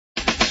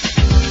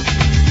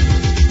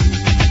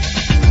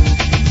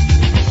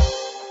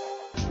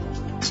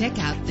Check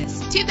out this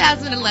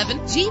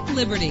 2011 Jeep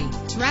Liberty.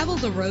 Travel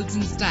the roads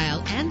in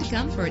style and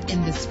comfort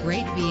in this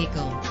great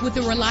vehicle with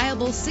a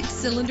reliable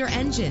 6-cylinder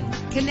engine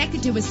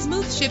connected to a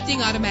smooth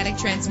shifting automatic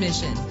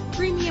transmission.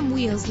 Premium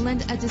wheels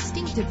lend a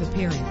distinctive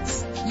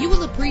appearance. You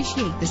will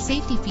appreciate the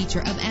safety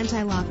feature of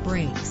anti-lock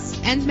brakes,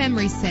 and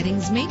memory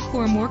settings make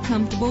for a more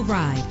comfortable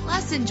ride.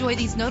 Plus, enjoy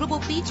these notable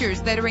features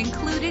that are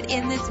included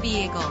in this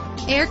vehicle: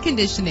 air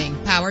conditioning,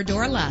 power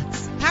door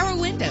locks, power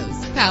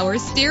windows, power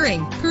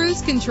steering,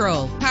 cruise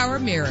control, power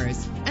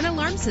mirrors, an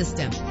alarm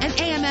system, an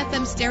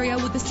AM/FM stereo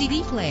with a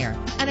CD player,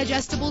 an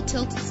adjustable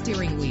tilt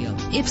steering wheel.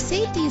 If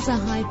safety is a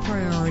high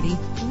priority,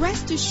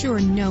 rest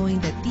assured knowing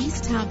that these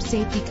top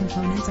safety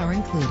components are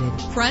included: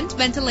 front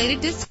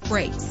ventilated disc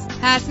brakes,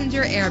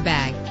 passenger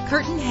airbag,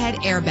 curtain head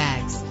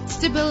airbags,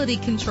 stability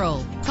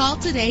control. Call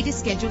today to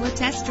schedule a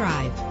test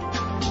drive.